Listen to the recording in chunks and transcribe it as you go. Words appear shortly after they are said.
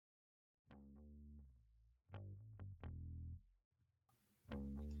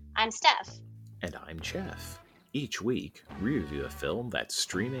I'm Steph. And I'm Jeff. Each week, we review a film that's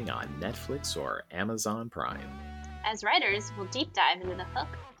streaming on Netflix or Amazon Prime. As writers, we'll deep dive into the hook,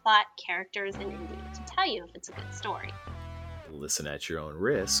 plot, characters, and ending to tell you if it's a good story. Listen at your own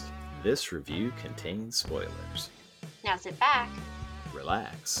risk. This review contains spoilers. Now sit back,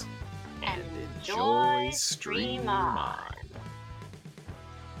 Relax, and enjoy Stream On.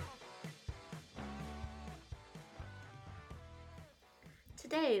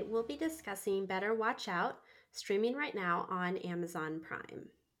 Today, we'll be discussing Better Watch Out, streaming right now on Amazon Prime.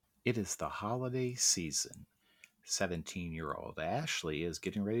 It is the holiday season. 17-year-old Ashley is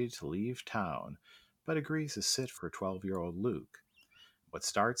getting ready to leave town, but agrees to sit for 12-year-old Luke. What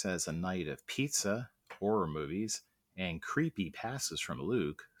starts as a night of pizza, horror movies, and creepy passes from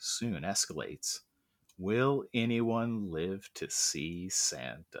Luke soon escalates. Will anyone live to see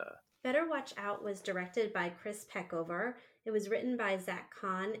Santa? Better Watch Out was directed by Chris Peckover. It was written by Zach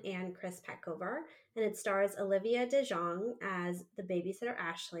Kahn and Chris Peckover, and it stars Olivia DeJonge as the babysitter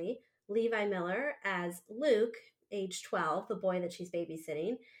Ashley, Levi Miller as Luke, age 12, the boy that she's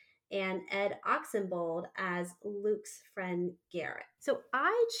babysitting, and Ed Oxenbould as Luke's friend Garrett. So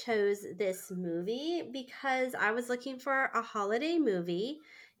I chose this movie because I was looking for a holiday movie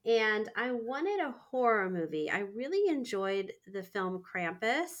and I wanted a horror movie. I really enjoyed the film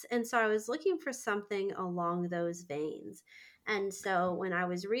Krampus, and so I was looking for something along those veins. And so when I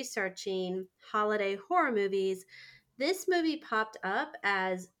was researching holiday horror movies, this movie popped up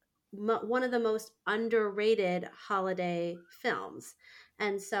as one of the most underrated holiday films.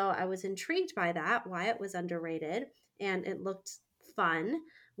 And so I was intrigued by that, why it was underrated, and it looked fun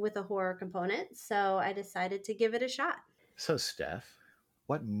with a horror component. So I decided to give it a shot. So, Steph,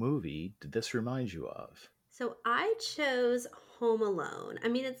 what movie did this remind you of? So I chose Home Alone. I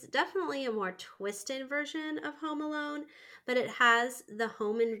mean, it's definitely a more twisted version of Home Alone, but it has the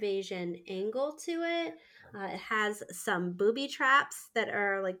home invasion angle to it. It has some booby traps that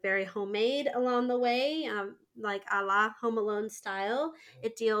are like very homemade along the way, like a la Home Alone style.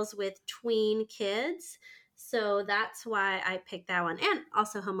 It deals with tween kids. So that's why I picked that one. And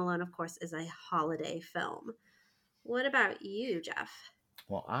also, Home Alone, of course, is a holiday film. What about you, Jeff?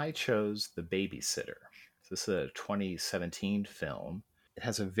 Well, I chose The Babysitter. This is a 2017 film. It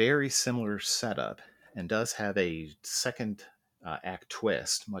has a very similar setup and does have a second act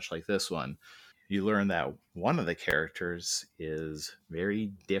twist, much like this one. You learn that one of the characters is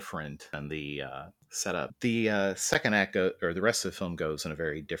very different than the setup. The second act, or the rest of the film, goes in a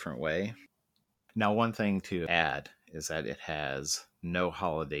very different way. Now, one thing to add is that it has no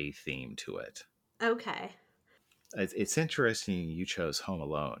holiday theme to it. Okay. It's interesting you chose Home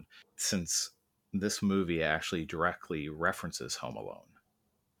Alone, since this movie actually directly references Home Alone.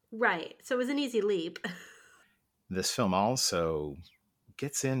 Right. So it was an easy leap. This film also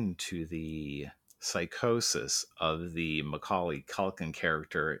gets into the psychosis of the Macaulay Culkin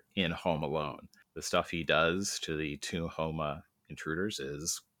character in Home Alone. The stuff he does to the two Homa intruders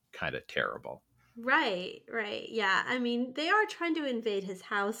is kind of terrible. Right. Yeah. I mean, they are trying to invade his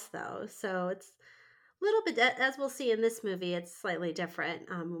house, though. So it's a little bit, as we'll see in this movie, it's slightly different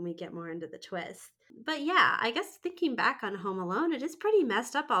when we get more into the twist. But yeah, I guess thinking back on Home Alone, it is pretty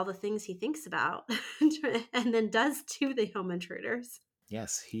messed up all the things he thinks about and then does to the home intruders.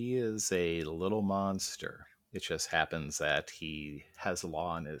 Yes, he is a little monster. It just happens that he has the law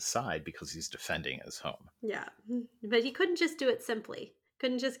on his side because he's defending his home. Yeah. But he couldn't just do it simply.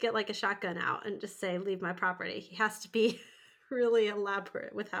 Couldn't just get like a shotgun out and just say, leave my property. He has to be really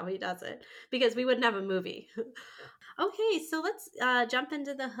elaborate with how he does it because we wouldn't have a movie. Okay, so let's jump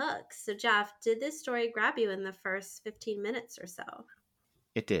into the hook. So Jeff, did this story grab you in the first 15 minutes or so?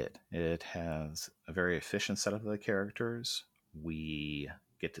 It did. It has a very efficient setup of the characters. We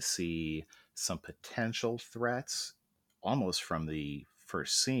get to see some potential threats almost from the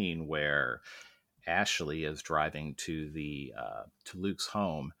first scene where Ashley is driving to Luke's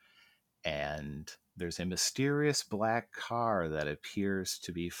home, and there's a mysterious black car that appears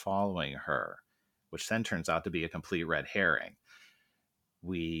to be following her, which then turns out to be a complete red herring.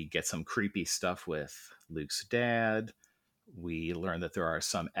 We get some creepy stuff with Luke's dad. We learn that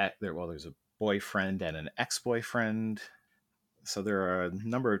there's a boyfriend and an ex-boyfriend. So there are a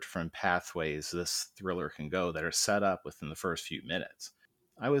number of different pathways this thriller can go that are set up within the first few minutes.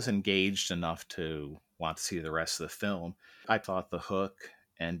 I was engaged enough to want to see the rest of the film. I thought the hook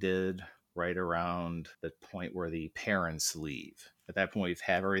ended right around the point where the parents leave. At that point, we've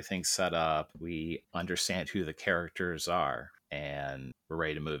had everything set up. We understand who the characters are, and we're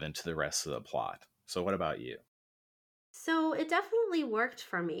ready to move into the rest of the plot. So what about you? So it definitely worked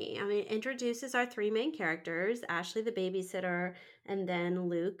for me. I mean, it introduces our three main characters, Ashley the babysitter, and then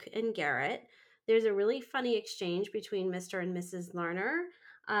Luke and Garrett. There's a really funny exchange between Mr. and Mrs. Lerner.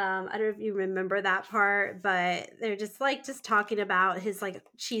 I don't know if you remember that part, but they're just talking about his like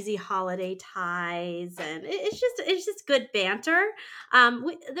cheesy holiday ties, and it's just good banter.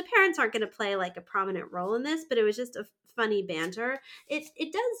 The parents aren't going to play like a prominent role in this, but it was just a funny banter.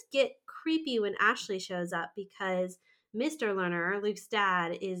 It does get creepy when Ashley shows up because Mr. Lerner, Luke's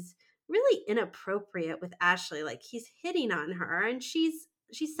dad, is really inappropriate with Ashley. Like he's hitting on her, and she's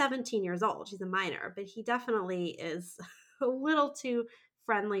 17 years old. She's a minor, but he definitely is a little too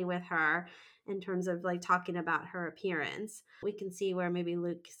friendly with her in terms of like talking about her appearance. We can see where maybe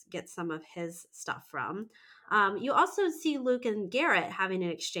Luke gets some of his stuff from. You also see Luke and Garrett having an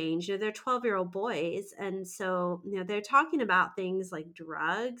exchange. You know, they're 12-year-old boys. And so, you know, they're talking about things like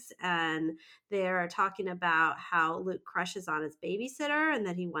drugs, and they're talking about how Luke crushes on his babysitter and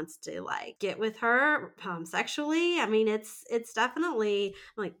that he wants to like get with her sexually. I mean, it's definitely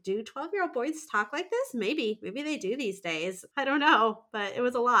like, do 12-year-old boys talk like this? Maybe they do these days. I don't know, but it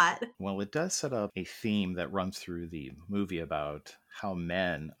was a lot. Well, it does set up a theme that runs through the movie about how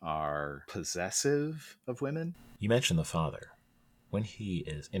men are possessive of women. You mentioned the father. When he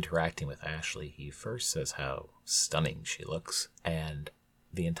is interacting with Ashley, he first says how stunning she looks, and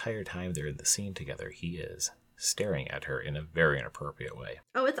the entire time they're in the scene together, he is staring at her in a very inappropriate way.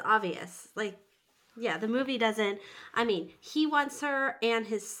 Oh, it's obvious. Like, yeah, the movie doesn't. I mean, he wants her, and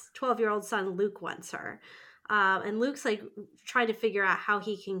his 12-year-old son Luke wants her. And Luke's like trying to figure out how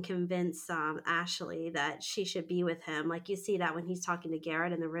he can convince Ashley that she should be with him. Like you see that when he's talking to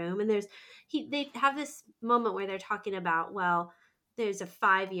Garrett in the room, and they have this moment where they're talking about, well, there's a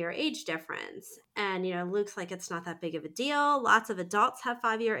 5-year age difference, and you know Luke's like, it's not that big of a deal. Lots of adults have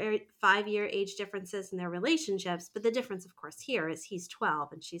 5-year age differences in their relationships, but the difference, of course, here is he's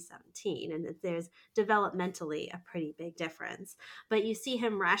 12 and she's 17, and that there's developmentally a pretty big difference. But you see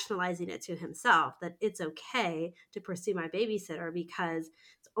him rationalizing it to himself that it's okay to pursue my babysitter because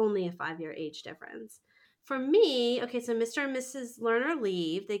it's only a 5-year age difference. For me, okay, so Mr. and Mrs. Lerner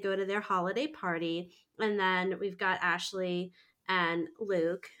leave. They go to their holiday party, and then we've got Ashley and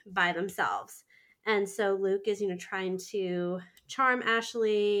Luke by themselves. And so Luke is, you know, trying to charm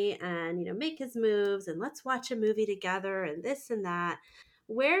Ashley and, you know, make his moves and let's watch a movie together and this and that.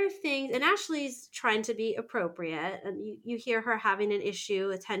 Where things, and Ashley's trying to be appropriate, and you hear her having an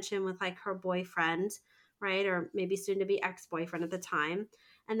issue, a tension with like her boyfriend, right? Or maybe soon to be ex-boyfriend at the time.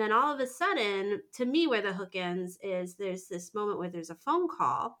 And then all of a sudden, to me, where the hook ends is there's this moment where there's a phone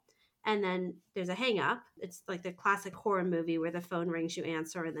call, and then there's a hang up. It's like the classic horror movie where the phone rings, you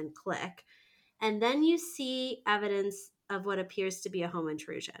answer, and then click. And then you see evidence of what appears to be a home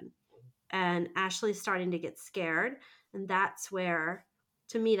intrusion. And Ashley's starting to get scared. And that's where,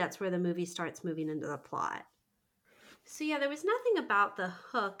 to me, that's where the movie starts moving into the plot. So yeah, there was nothing about the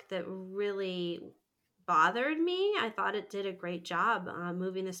hook that really bothered me. I thought it did a great job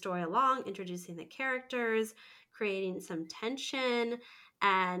moving the story along, introducing the characters, creating some tension,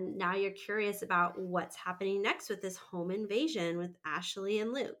 and now you're curious about what's happening next with this home invasion with Ashley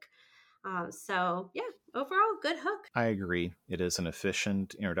and Luke. So yeah, overall, good hook. I agree. It is an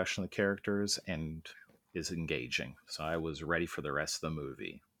efficient introduction of the characters and is engaging. So I was ready for the rest of the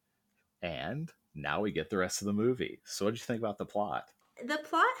movie. And now we get the rest of the movie. So what did you think about the plot? The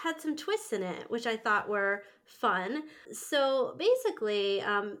plot had some twists in it, which I thought were fun. So basically,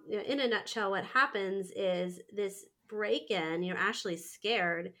 in a nutshell, what happens is this break-in, you know, Ashley's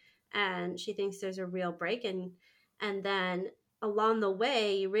scared and she thinks there's a real break-in. And then along the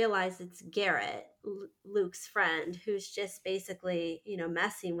way, you realize it's Garrett, Luke's friend, who's just basically, you know,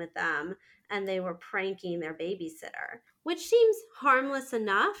 messing with them. And they were pranking their babysitter, which seems harmless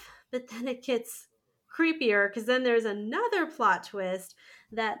enough, but then it gets creepier because then there's another plot twist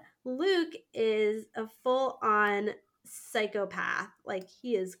that Luke is a full-on psychopath. Like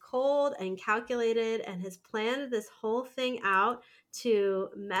he is cold and calculated and has planned this whole thing out to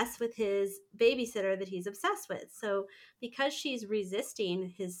mess with his babysitter that he's obsessed with. So because she's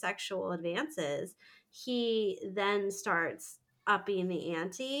resisting his sexual advances, he then starts upping the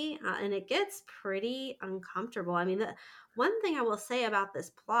ante, and it gets pretty uncomfortable. I mean, the one thing I will say about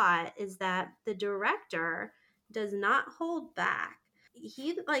this plot is that the director does not hold back.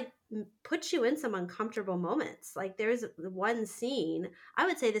 He like puts you in some uncomfortable moments. Like there's one scene, I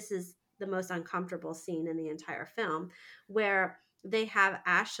would say this is the most uncomfortable scene in the entire film, where they have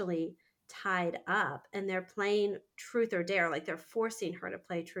Ashley tied up and they're playing truth or dare, like they're forcing her to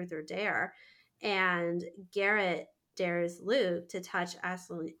play truth or dare. And Garrett dares Luke to touch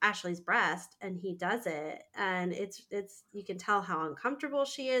Ashley's breast, and he does it, and it's you can tell how uncomfortable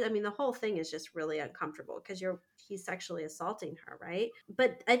she is. I mean, the whole thing is just really uncomfortable because he's sexually assaulting her, right?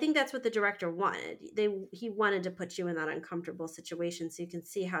 But I think that's what the director wanted. He wanted to put you in that uncomfortable situation so you can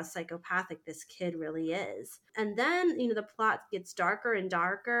see how psychopathic this kid really is. And then, the plot gets darker and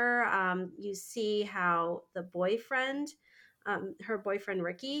darker. You see how the boyfriend, her boyfriend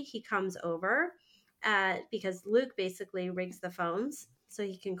Ricky, he comes over because Luke basically rigs the phones so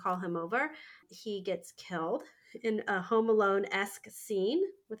he can call him over. He gets killed in a Home Alone-esque scene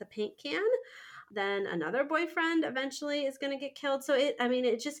with a paint can. Then another boyfriend eventually is going to get killed. So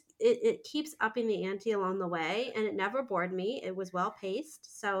it keeps upping the ante along the way, and it never bored me. It was well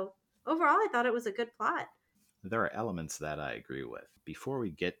paced. So overall, I thought it was a good plot. There are elements that I agree with. Before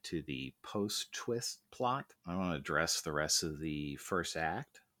we get to the post-twist plot, I want to address the rest of the first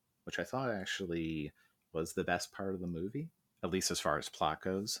act, which I thought actually was the best part of the movie, at least as far as plot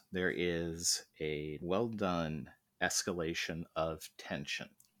goes. There is a well-done escalation of tension.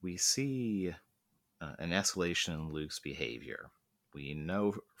 We see an escalation in Luke's behavior. We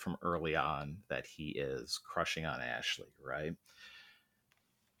know from early on that he is crushing on Ashley, right?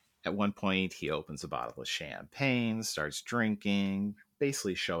 At one point, he opens a bottle of champagne, starts drinking,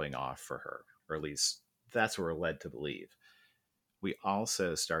 basically showing off for her, or at least that's what we're led to believe. We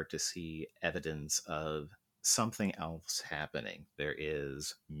also start to see evidence of something else happening. There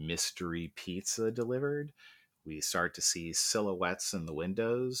is mystery pizza delivered. We start to see silhouettes in the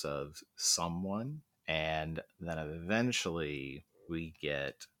windows of someone, and then eventually we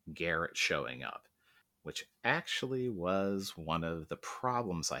get Garrett showing up, which actually was one of the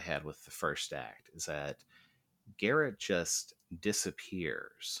problems I had with the first act, is that Garrett just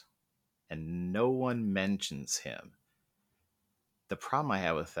disappears and no one mentions him. The problem I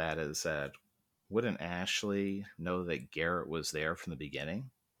have with that is that wouldn't Ashley know that Garrett was there from the beginning?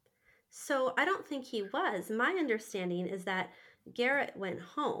 So I don't think he was. My understanding is that Garrett went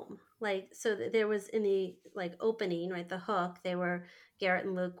home. There was in the opening, right, the hook, Garrett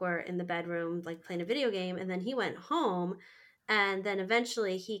and Luke were in the bedroom playing a video game, and then he went home, and then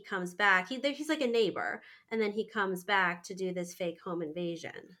eventually he comes back. He's like a neighbor, and then he comes back to do this fake home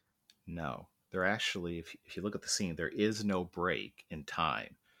invasion. No. There actually, if you look at the scene, there is no break in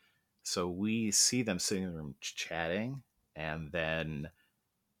time. So we see them sitting in the room chatting, and then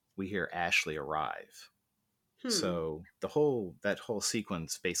we hear Ashley arrive. So that whole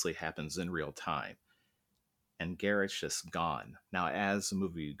sequence basically happens in real time, and Garrett's just gone. Now, as the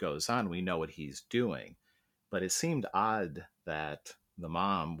movie goes on, we know what he's doing, but it seemed odd that the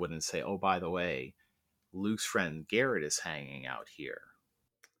mom wouldn't say, "Oh, by the way, Luke's friend Garrett is hanging out here."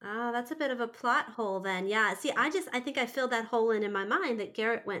 Oh, that's a bit of a plot hole then. Yeah. See, I think I filled that hole in my mind that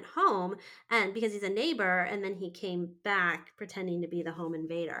Garrett went home and because he's a neighbor, and then he came back pretending to be the home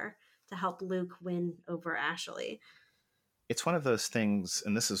invader to help Luke win over Ashley. It's one of those things,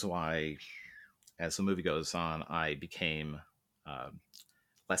 and this is why, as the movie goes on, I became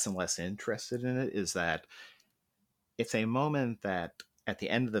less and less interested in it, is that it's a moment that at the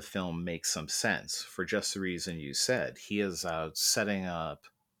end of the film makes some sense for just the reason you said. He is out setting up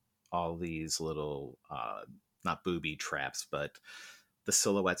all these little, not booby traps, but the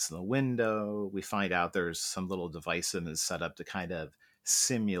silhouettes in the window. We find out there's some little device that is set up to kind of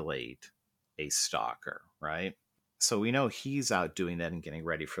simulate a stalker, right? So we know he's out doing that and getting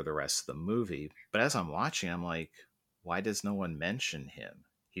ready for the rest of the movie. But as I'm watching, I'm like, why does no one mention him?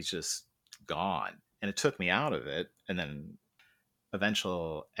 He's just gone. And it took me out of it. And then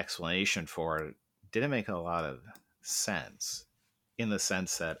eventual explanation for it didn't make a lot of sense, in the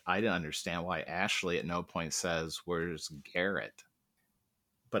sense that I didn't understand why Ashley at no point says, "Where's Garrett?"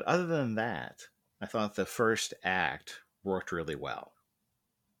 But other than that, I thought the first act worked really well.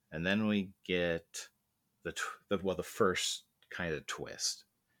 And then we get the first kind of twist.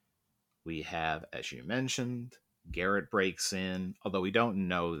 We have, as you mentioned, Garrett breaks in, although we don't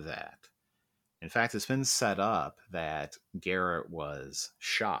know that. In fact, it's been set up that Garrett was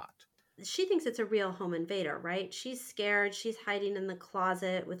shot. She thinks it's a real home invader, right? She's scared. She's hiding in the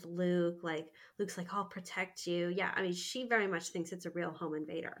closet with Luke. Luke's like, "I'll protect you." Yeah, I mean, she very much thinks it's a real home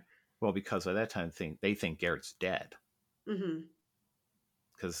invader. Well, because by that time they think Garrett's dead. Mm-hmm.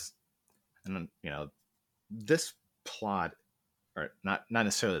 Because, this plot, or not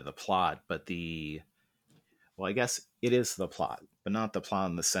necessarily the plot, but I guess it is the plot, but not the plot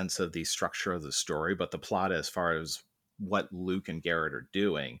in the sense of the structure of the story, but the plot as far as what Luke and Garrett are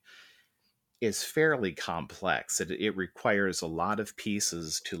doing is fairly complex. It requires a lot of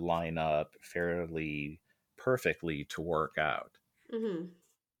pieces to line up fairly perfectly to work out. Mm-hmm.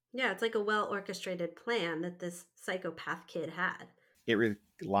 Yeah, it's like a well orchestrated plan that this psychopath kid had. It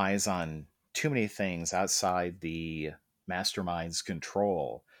relies on too many things outside the mastermind's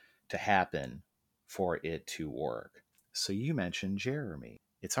control to happen for it to work. So you mentioned Jeremy.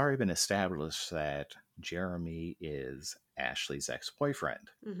 It's already been established that Jeremy is Ashley's ex-boyfriend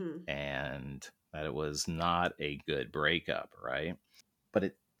Mm-hmm. and that it was not a good breakup, right? But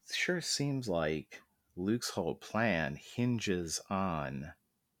it sure seems like Luke's whole plan hinges on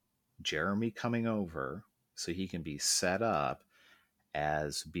Jeremy coming over so he can be set up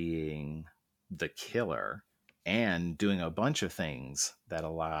as being the killer and doing a bunch of things that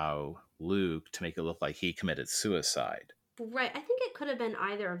allow Luke to make it look like he committed suicide. Right. I think it could have been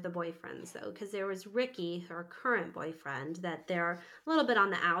either of the boyfriends, though, because there was Ricky, her current boyfriend, that they're a little bit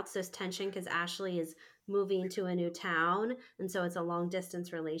on the outs. There's tension because Ashley is moving to a new town. And so it's a long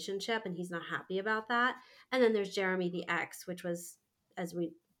distance relationship, and he's not happy about that. And then there's Jeremy, the ex, which was, as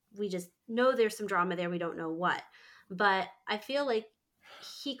we just know there's some drama there. We don't know what. But I feel like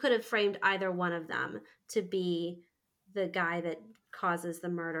he could have framed either one of them to be the guy that causes the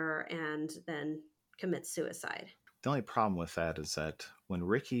murder and then commits suicide. The only problem with that is that when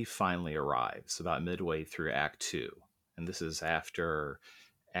Ricky finally arrives, about midway through Act 2, and this is after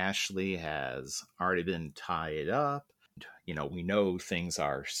Ashley has already been tied up, we know things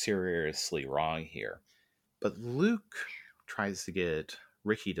are seriously wrong here. But Luke tries to get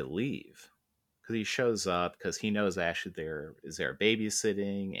Ricky to leave because he shows up because he knows Ashley is there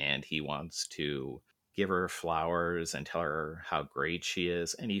babysitting and he wants to give her flowers and tell her how great she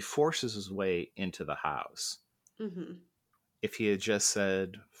is. And he forces his way into the house. Mm-hmm. If he had just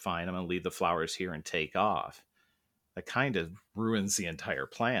said, fine, I'm going to leave the flowers here and take off, that kind of ruins the entire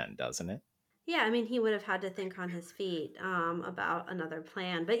plan, doesn't it? Yeah, I mean, he would have had to think on his feet about another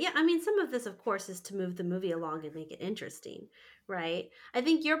plan. But yeah, I mean, some of this, of course, is to move the movie along and make it interesting, right? I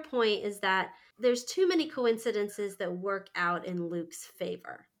think your point is that there's too many coincidences that work out in Luke's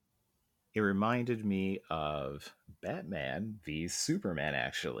favor. It reminded me of Batman v Superman,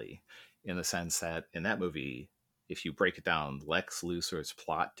 actually, in the sense that in that movie, if you break it down, Lex Luthor's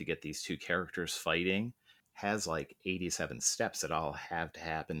plot to get these two characters fighting has like 87 steps that all have to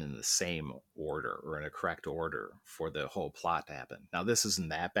happen in the same order or in a correct order for the whole plot to happen. Now, this isn't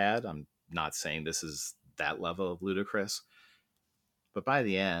that bad. I'm not saying this is that level of ludicrous. But by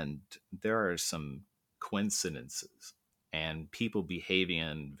the end, there are some coincidences and people behaving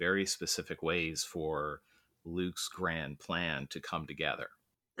in very specific ways for Luke's grand plan to come together.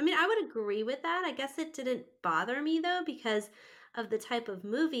 I mean, I would agree with that. I guess it didn't bother me, though, because of the type of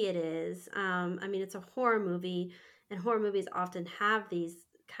movie it is. I mean, it's a horror movie, and horror movies often have these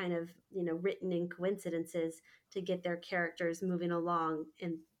kind of, written in coincidences to get their characters moving along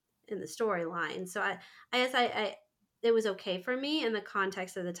in the storyline. So I guess I it was okay for me in the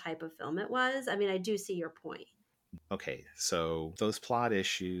context of the type of film it was. I mean, I do see your point. Okay, so those plot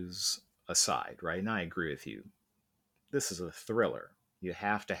issues aside, right? And I agree with you. This is a thriller. You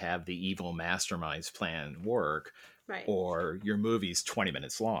have to have the evil mastermind's plan work, Right. or your movie's 20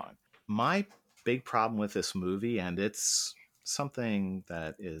 minutes long. My big problem with this movie, and it's something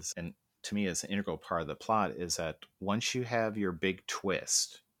that is, and to me is an integral part of the plot, is that once you have your big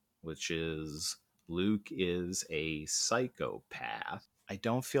twist, which is Luke is a psychopath, I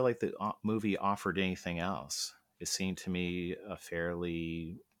don't feel like the movie offered anything else. It seemed to me a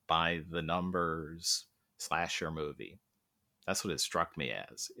fairly by the numbers slasher movie. That's what it struck me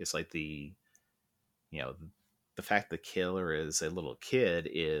as. It's like the fact the killer is a little kid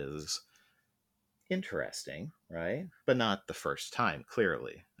is interesting, right? But not the first time,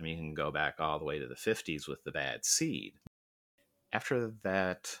 clearly. I mean, you can go back all the way to the 50s with The Bad Seed. After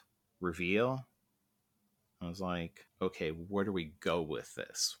that reveal, I was like, okay, where do we go with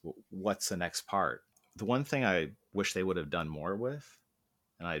this? What's the next part? The one thing I wish they would have done more with,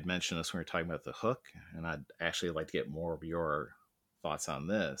 and I'd mentioned this when we were talking about The Hook, and I'd actually like to get more of your thoughts on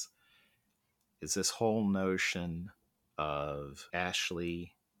this, is this whole notion of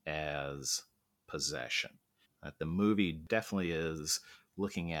Ashley as possession. That the movie definitely is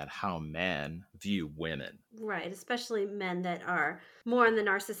looking at how men view women. Right, especially men that are more on the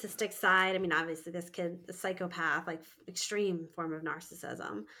narcissistic side. I mean, obviously this kid, a psychopath, like extreme form of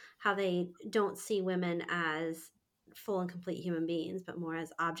narcissism, how they don't see women as full and complete human beings, but more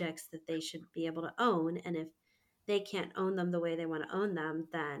as objects that they should be able to own. And if they can't own them the way they want to own them,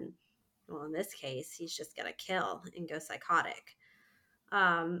 then, well, in this case, he's just going to kill and go psychotic.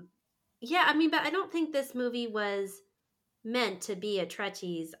 Yeah, I mean, but I don't think this movie was meant to be a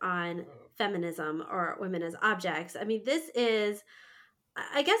treatise on feminism or women as objects. I mean, this is,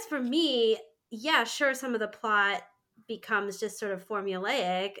 I guess for me, yeah, sure, some of the plot becomes just sort of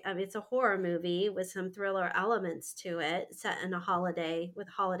formulaic. I mean, it's a horror movie with some thriller elements to it, set in a holiday with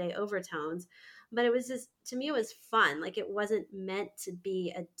holiday overtones. But it was just, to me, it was fun. Like, it wasn't meant to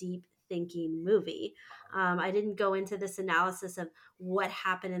be a deep thinking movie. I didn't go into this analysis of what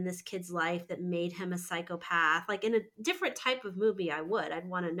happened in this kid's life that made him a psychopath. Like, in a different type of movie, I'd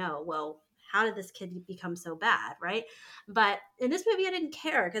want to know, well, how did this kid become so bad, right? But in this movie, I didn't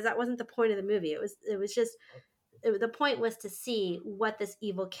care because that wasn't the point of the movie. It was just the point was to see what this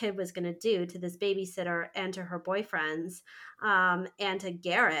evil kid was going to do to this babysitter and to her boyfriends, and to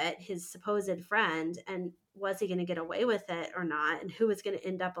Garrett, his supposed friend, and was he going to get away with it or not, and who was going to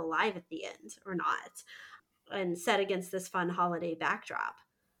end up alive at the end or not, and set against this fun holiday backdrop.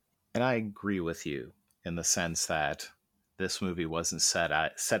 And I agree with you in the sense that this movie wasn't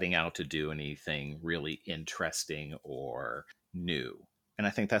setting out to do anything really interesting or new. And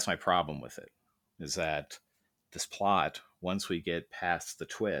I think that's my problem with it, is that this plot, once we get past the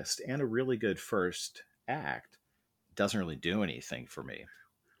twist and a really good first act, doesn't really do anything for me.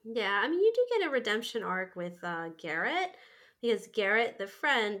 Yeah, I mean, you do get a redemption arc with Garrett, because Garrett, the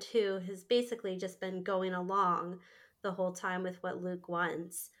friend who has basically just been going along the whole time with what Luke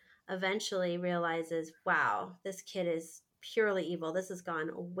wants, eventually realizes, wow, this kid is purely evil. This has gone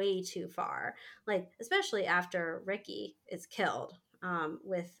way too far. Like, especially after Ricky is killed,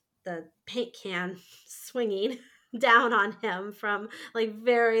 with the paint can swinging down on him from like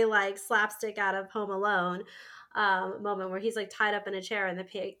very like slapstick out of Home Alone moment where he's like tied up in a chair and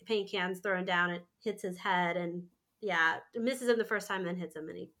the paint can's thrown down. It hits his head and misses him the first time, then hits him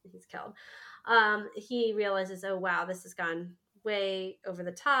and he's killed. He realizes, oh wow, this has gone way over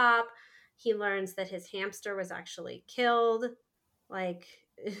the top. He learns that his hamster was actually killed, like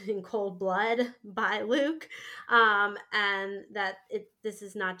in cold blood by Luke, and that this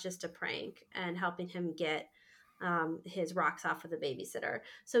is not just a prank, and helping him get his rocks off with the babysitter.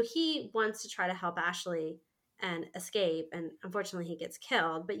 So he wants to try to help Ashley and escape, and unfortunately he gets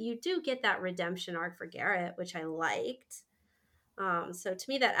killed. But you do get that redemption arc for Garrett, which I liked. So to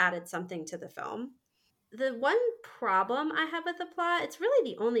me, that added something to the film. The one problem I have with the plot, it's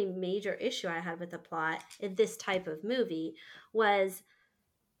really the only major issue I had with the plot in this type of movie, was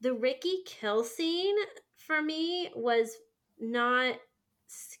the Ricky kill scene for me was not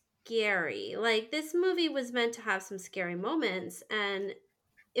scary. Like, this movie was meant to have some scary moments, and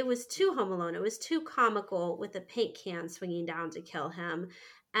it was too Home Alone. It was too comical with the paint can swinging down to kill him.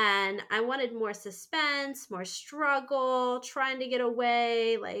 And I wanted more suspense, more struggle, trying to get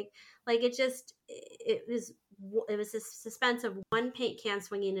away. Like it was a suspense of one paint can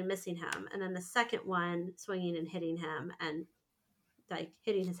swinging and missing him, and then the second one swinging and hitting him, and like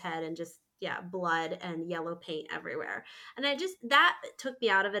hitting his head, and just blood and yellow paint everywhere. And that took me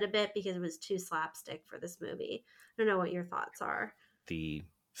out of it a bit because it was too slapstick for this movie. I don't know what your thoughts are. The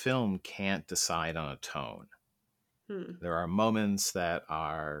film can't decide on a tone. There are moments that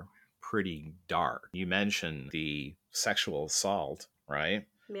are pretty dark. You mentioned the sexual assault, right?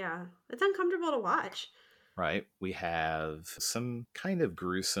 Yeah, it's uncomfortable to watch. Right. We have some kind of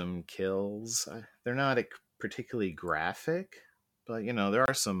gruesome kills. They're not particularly graphic, but there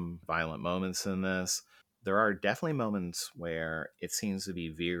are some violent moments in this. There are definitely moments where it seems to be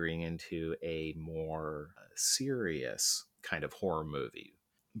veering into a more serious kind of horror movie.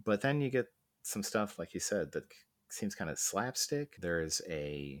 But then you get some stuff, like you said, that seems kind of slapstick. There's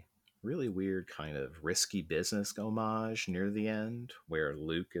a really weird kind of risky business homage near the end where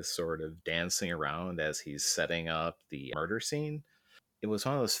Luke is sort of dancing around as he's setting up the murder scene. It was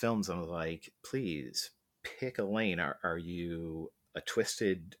one of those films I was like, please pick a lane. Are you a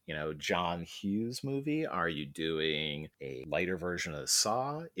twisted, John Hughes movie? Are you doing a lighter version of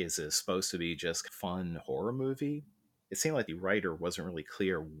Saw? Is it supposed to be just a fun horror movie? It seemed like the writer wasn't really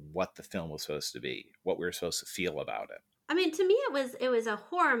clear what the film was supposed to be, what we were supposed to feel about it. I mean, to me, it was a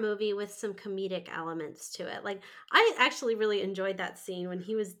horror movie with some comedic elements to it. Like, I actually really enjoyed that scene when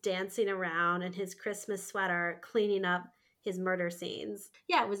he was dancing around in his Christmas sweater, cleaning up his murder scenes.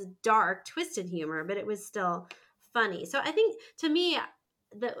 Yeah, it was dark, twisted humor, but it was still funny. So I think, to me,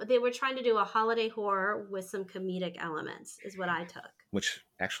 they were trying to do a holiday horror with some comedic elements, is what I took. Which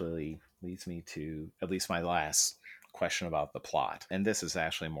actually leads me to at least my last question about the plot. And this is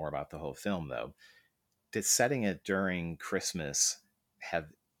actually more about the whole film, though. Did setting it during Christmas have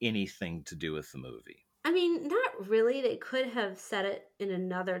anything to do with the movie? I mean, not really. They could have set it in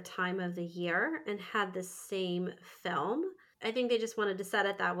another time of the year and had the same film. I think they just wanted to set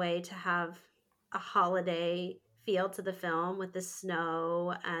it that way to have a holiday feel to the film with the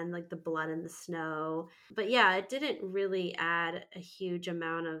snow and like the blood in the snow. But yeah, it didn't really add a huge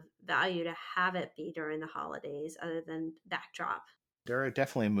amount of value to have it be during the holidays other than backdrop. There are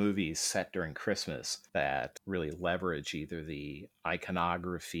definitely movies set during Christmas that really leverage either the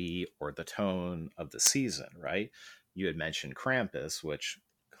iconography or the tone of the season, right? You had mentioned Krampus, which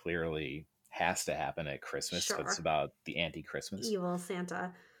clearly has to happen at Christmas because it's Sure. about the anti-Christmas. Evil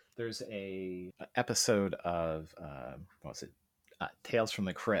Santa. There's a episode of what was it? Tales from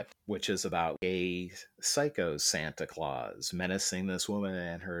the Crypt, which is about a psycho Santa Claus menacing this woman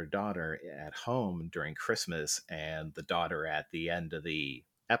and her daughter at home during Christmas, and the daughter at the end of the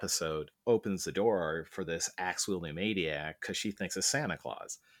episode opens the door for this axe-wielding maniac because she thinks it's Santa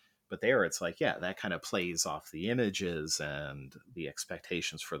Claus. But there it's like, yeah, that kind of plays off the images and the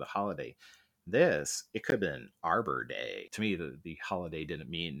expectations for the holiday. This, it could have been Arbor Day. To me, the holiday didn't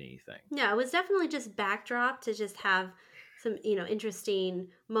mean anything. Yeah, it was definitely just backdrop to just have some, interesting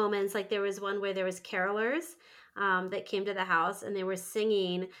moments. Like there was one where there was carolers that came to the house and they were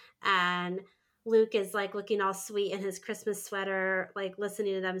singing, and Luke is like looking all sweet in his Christmas sweater, like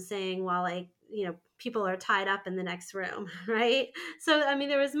listening to them sing while like, people are tied up in the next room, right? So, I mean,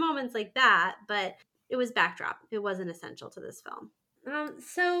 there was moments like that, but it was backdrop. It wasn't essential to this film.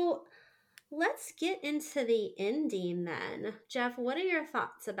 So let's get into the ending then. Jeff, what are your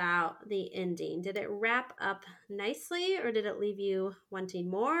thoughts about the ending? Did it wrap up nicely or did it leave you wanting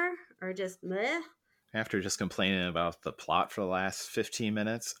more or just meh? After just complaining about the plot for the last 15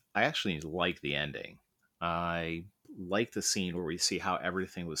 minutes, I actually like the ending. I like the scene where we see how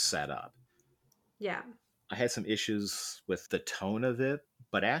everything was set up. Yeah. I had some issues with the tone of it,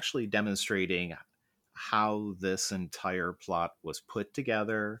 but actually demonstrating how this entire plot was put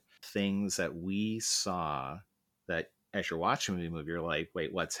together, things that we saw that as you're watching the movie, you're like,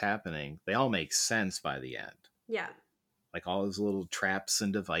 wait, what's happening? They all make sense by the end. Yeah. Like all his little traps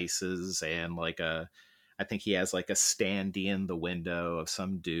and devices, and I think he has like a standee in the window of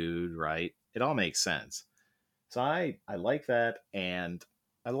some dude, right? It all makes sense. So I like that, and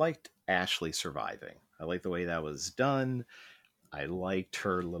I liked Ashley surviving. I like the way that was done. I liked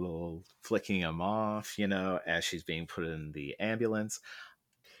her little flicking him off, as she's being put in the ambulance.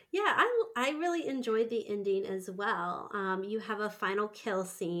 Yeah, I really enjoyed the ending as well. You have a final kill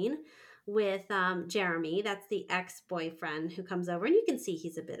scene with Jeremy. That's the ex-boyfriend who comes over, and you can see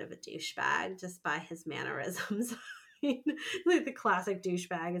he's a bit of a douchebag just by his mannerisms. Like the classic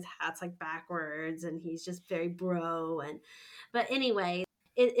douchebag, his hat's like backwards, and he's just very bro. But anyway,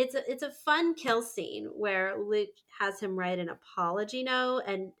 it's a fun kill scene where Luke has him write an apology note,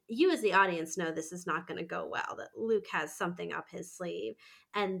 and you as the audience know this is not going to go well. That Luke has something up his sleeve,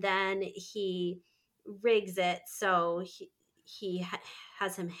 and then he rigs it so he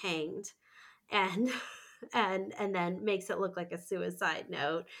has him hanged, and and then makes it look like a suicide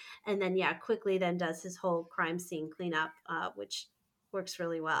note, and then quickly then does his whole crime scene cleanup, which works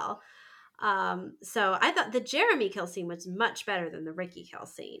really well. So I thought the Jeremy kill scene was much better than the Ricky kill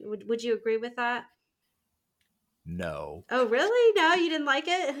scene. Would you agree with that? No. Oh, really? No, you didn't like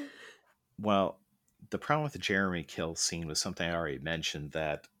it? Well, the problem with the Jeremy kill scene was something I already mentioned,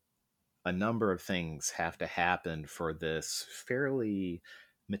 that a number of things have to happen for this fairly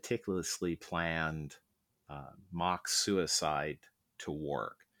meticulously planned mock suicide to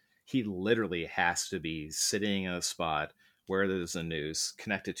work. He literally has to be sitting in a spot where there's a noose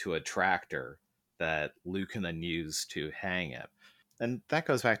connected to a tractor that Luke can then use to hang him. And that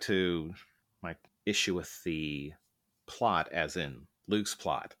goes back to my issue with the plot, as in Luke's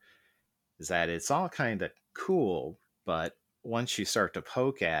plot, is that it's all kind of cool, but once you start to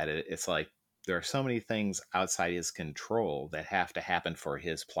poke at it, it's like there are so many things outside his control that have to happen for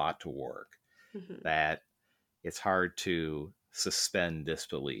his plot to work, that it's hard to suspend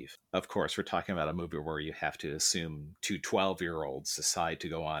disbelief. Of course, we're talking about a movie where you have to assume two 12-year-olds decide to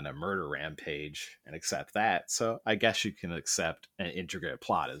go on a murder rampage and accept that. So I guess you can accept an intricate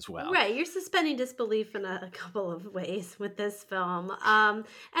plot as well. Right, you're suspending disbelief in a couple of ways with this film. And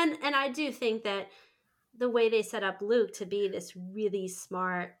I do think that the way they set up Luke to be this really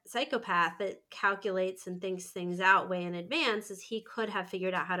smart psychopath that calculates and thinks things out way in advance is he could have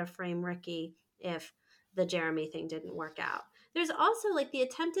figured out how to frame Ricky if the Jeremy thing didn't work out. There's also like the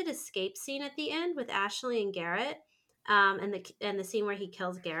attempted escape scene at the end with Ashley and Garrett, and the scene where he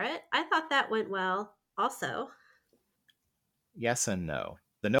kills Garrett. I thought that went well also. Yes and no.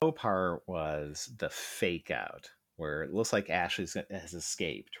 The no part was the fake out, where it looks like Ashley has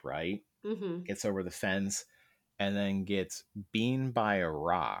escaped, right? Mm-hmm. Gets over the fence and then gets beamed by a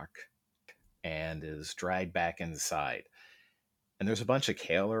rock and is dragged back inside. And there's a bunch of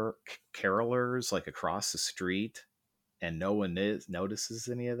carolers like across the street, and no one notices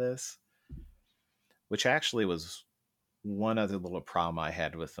any of this, which actually was one other little problem I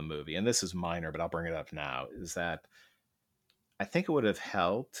had with the movie. And this is minor, but I'll bring it up now, is that I think it would have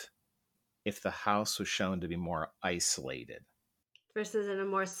helped if the house was shown to be more isolated. Versus in a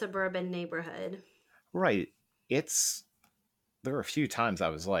more suburban neighborhood. Right. There were a few times I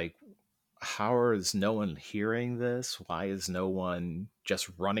was like, how is no one hearing this? Why is no one just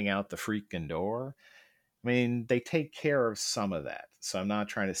running out the freaking door? I mean, they take care of some of that. So I'm not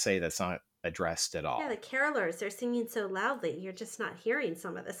trying to say that's not addressed at all. Yeah, the carolers, they're singing so loudly, you're just not hearing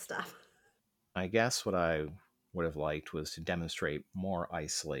some of this stuff. I guess what I would have liked was to demonstrate more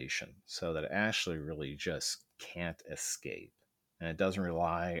isolation so that Ashley really just can't escape. And it doesn't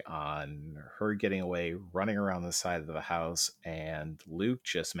rely on her getting away, running around the side of the house, and Luke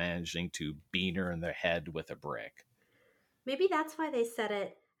just managing to beat her in the head with a brick. Maybe that's why they set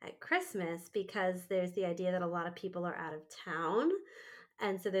it at Christmas, because there's the idea that a lot of people are out of town.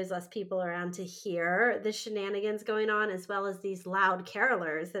 And so there's less people around to hear the shenanigans going on, as well as these loud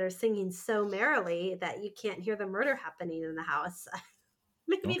carolers that are singing so merrily that you can't hear the murder happening in the house.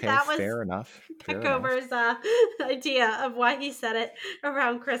 Maybe Okay, that was fair enough. Peckover's idea of why he set it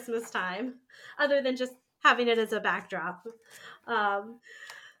around Christmas time, other than just having it as a backdrop.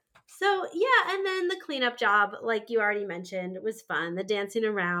 So yeah, and then the cleanup job, like you already mentioned, was fun. The dancing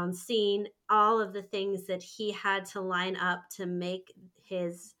around, seeing all of the things that he had to line up to make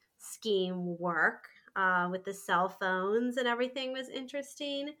his scheme work, with the cell phones and everything was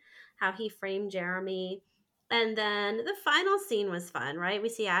interesting. How he framed Jeremy. And then the final scene was fun, right? We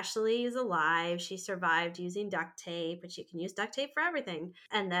see Ashley is alive. She survived using duct tape, but you can use duct tape for everything.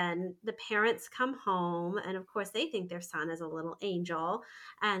 And then the parents come home, and of course they think their son is a little angel,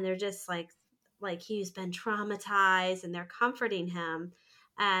 and they're just like he's been traumatized, and they're comforting him.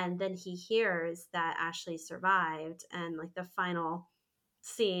 And then he hears that Ashley survived, and like the final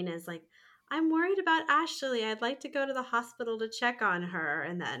scene is like, I'm worried about Ashley. I'd like to go to the hospital to check on her.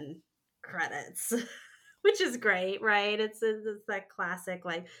 And then credits. Which is great, right? It's that classic,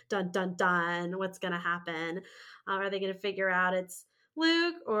 like, dun, dun, dun, what's going to happen? Are they going to figure out it's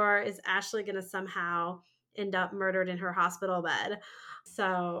Luke, or is Ashley going to somehow end up murdered in her hospital bed?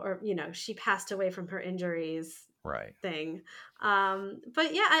 So, or, she passed away from her injuries. Right. Thing.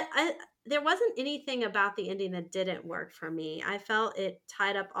 But yeah, I there wasn't anything about the ending that didn't work for me. I felt it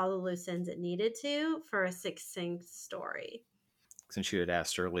tied up all the loose ends it needed to for a succinct story. Since you had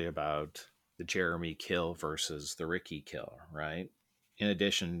asked earlier about the Jeremy kill versus the Ricky kill, right? In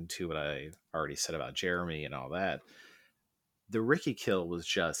addition to what I already said about Jeremy and all that, the Ricky kill was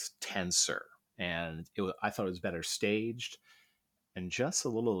just tenser, and I thought it was better staged and just a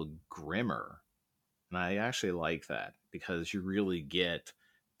little grimmer. And I actually like that because you really get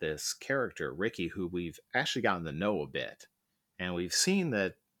this character, Ricky, who we've actually gotten to know a bit. And we've seen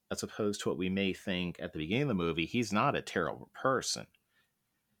that, as opposed to what we may think at the beginning of the movie, he's not a terrible person.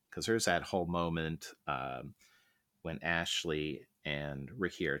 Because there's that whole moment when Ashley and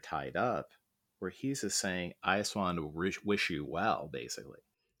Ricky are tied up, where he's just saying, I just want to wish you well, basically.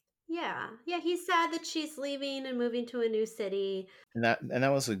 Yeah. He's sad that she's leaving and moving to a new city. And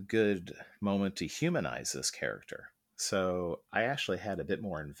that was a good moment to humanize this character. So I actually had a bit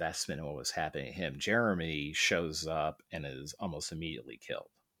more investment in what was happening to him. Jeremy shows up and is almost immediately killed.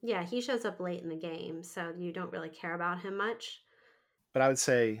 Yeah, he shows up late in the game, so you don't really care about him much. But I would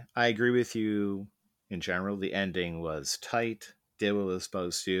say I agree with you in general. The ending was tight, did what it was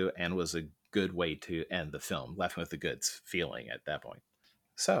supposed to, and was a good way to end the film. Left me with a good feeling at that point.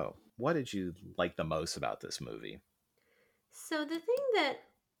 So, what did you like the most about this movie? So the thing that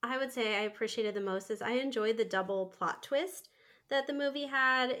I would say I appreciated the most is I enjoyed the double plot twist that the movie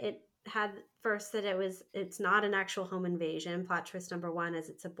had. It had first that it's not an actual home invasion. Plot twist number one is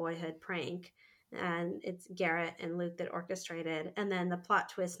it's a boyhood prank, and it's Garrett and Luke that orchestrated. And then the plot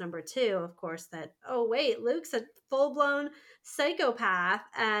twist number two, of course, that, oh wait, Luke's a full-blown psychopath,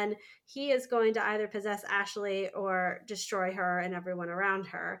 and he is going to either possess Ashley or destroy her and everyone around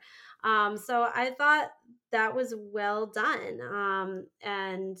her. So I thought that was well done,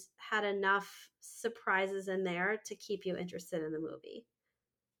 and had enough surprises in there to keep you interested in the movie.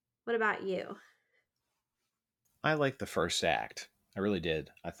 What about you? I liked the first act. I really did.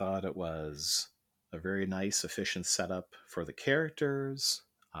 I thought it was a very nice, efficient setup for the characters,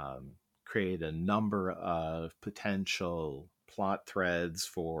 created a number of potential plot threads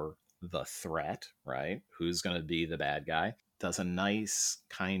for the threat, right? Who's going to be the bad guy? Does a nice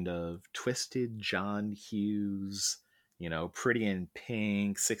kind of twisted John Hughes, Pretty in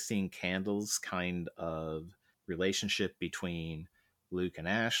Pink, 16 Candles kind of relationship between Luke and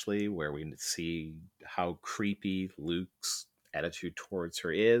Ashley, where we see how creepy Luke's attitude towards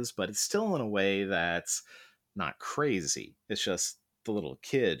her is, but it's still in a way that's not crazy. It's just the little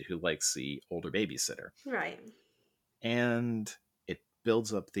kid who likes the older babysitter. Right. And it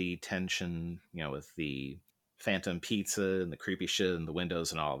builds up the tension, with the phantom pizza and the creepy shit in the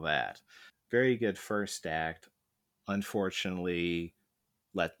windows and all that. Very good first act. Unfortunately,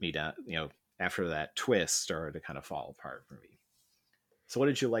 let me down, after that twist started to kind of fall apart for me. So what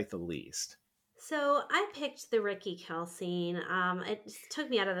did you like the least? So I picked the Ricky kill scene. It just took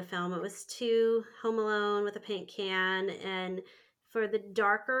me out of the film. It was too Home Alone with a paint can, and for the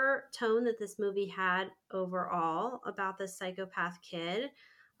darker tone that this movie had overall about this psychopath kid,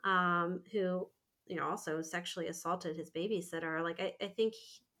 who also sexually assaulted his babysitter. Like I think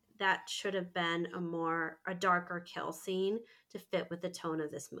that should have been a darker kill scene to fit with the tone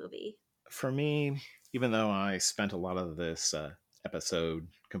of this movie. For me, even though I spent a lot of this episode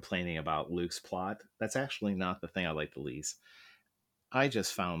complaining about Luke's plot, that's actually not the thing I like the least. I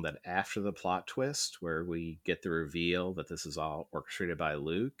just found that after the plot twist, where we get the reveal that this is all orchestrated by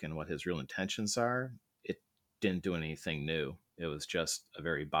Luke and what his real intentions are, it didn't do anything new. It was just a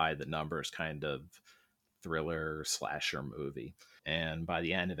very by-the-numbers kind of thriller slasher movie. And by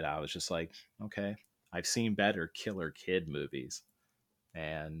the end of it, I was just like, okay, I've seen better killer kid movies.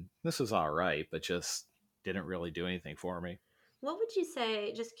 And this was all right, but just didn't really do anything for me. What would you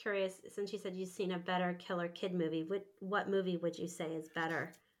say, just curious, since you said you've seen a better killer kid movie, what movie would you say is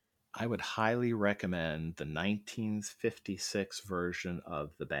better? I would highly recommend the 1956 version of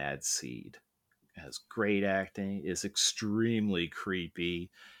The Bad Seed. It has great acting, is extremely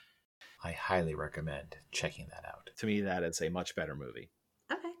creepy. I highly recommend checking that out. To me, that is a much better movie.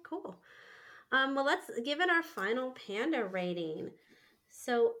 Okay, cool. Well, let's give it our final Panda rating.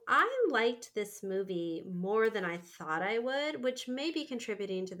 So I liked this movie more than I thought I would, which may be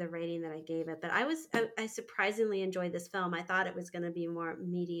contributing to the rating that I gave it. But I surprisingly enjoyed this film. I thought it was going to be more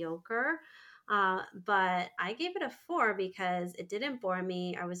mediocre, but I gave it a 4 because it didn't bore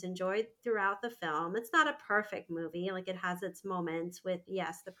me. I was enjoyed throughout the film. It's not a perfect movie. Like, it has its moments with,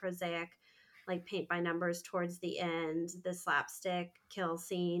 yes, the prosaic, like, paint by numbers towards the end, the slapstick kill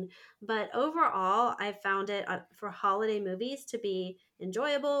scene. But overall, I found it for holiday movies to be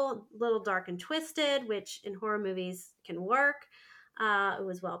enjoyable, a little dark and twisted, which in horror movies can work. It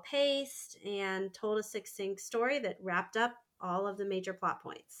was well paced and told a succinct story that wrapped up all of the major plot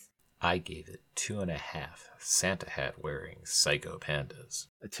points. I gave it 2.5 Santa hat wearing psycho pandas.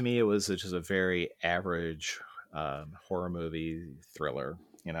 To me, it was just a very average horror movie thriller.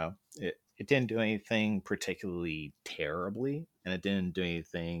 It didn't do anything particularly terribly, and it didn't do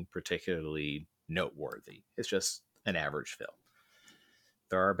anything particularly noteworthy. It's just an average film.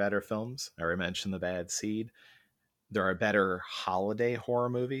 There are better films. I already mentioned The Bad Seed. There are better holiday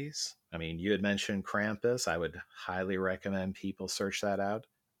horror movies. I mean, you had mentioned Krampus. I would highly recommend people search that out.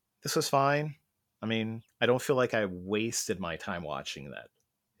 This was fine. I mean, I don't feel like I wasted my time watching that.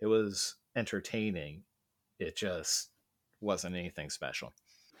 It was entertaining. It just wasn't anything special.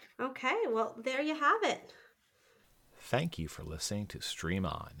 Okay, well, there you have it. Thank you for listening to Stream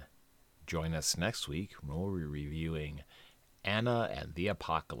On. Join us next week when we'll be reviewing Anna and the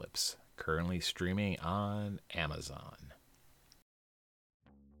Apocalypse, currently streaming on Amazon.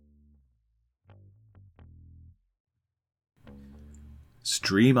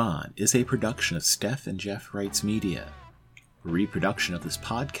 Stream On is a production of Steph and Jeff Wrights Media. Reproduction of this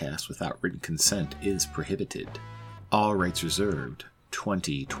podcast without written consent is prohibited. All rights reserved.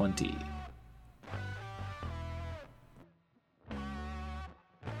 2020.